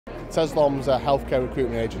Tezlom's a healthcare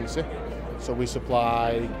recruitment agency, so we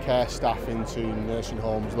supply care staff into nursing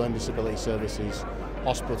homes, learning disability services,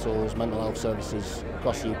 hospitals, mental health services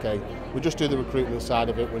across the UK. We just do the recruitment side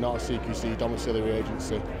of it. We're not a CQC domiciliary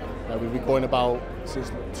agency. We've been going about since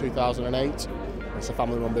 2008. It's a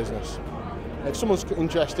family-run business. If someone's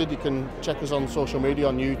interested, you can check us on social media,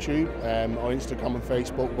 on YouTube, or Instagram and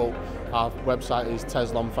Facebook, but our website is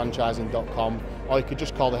tezlomfranchising.com, or you could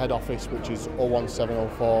just call the head office, which is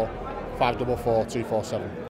 01704 544 247.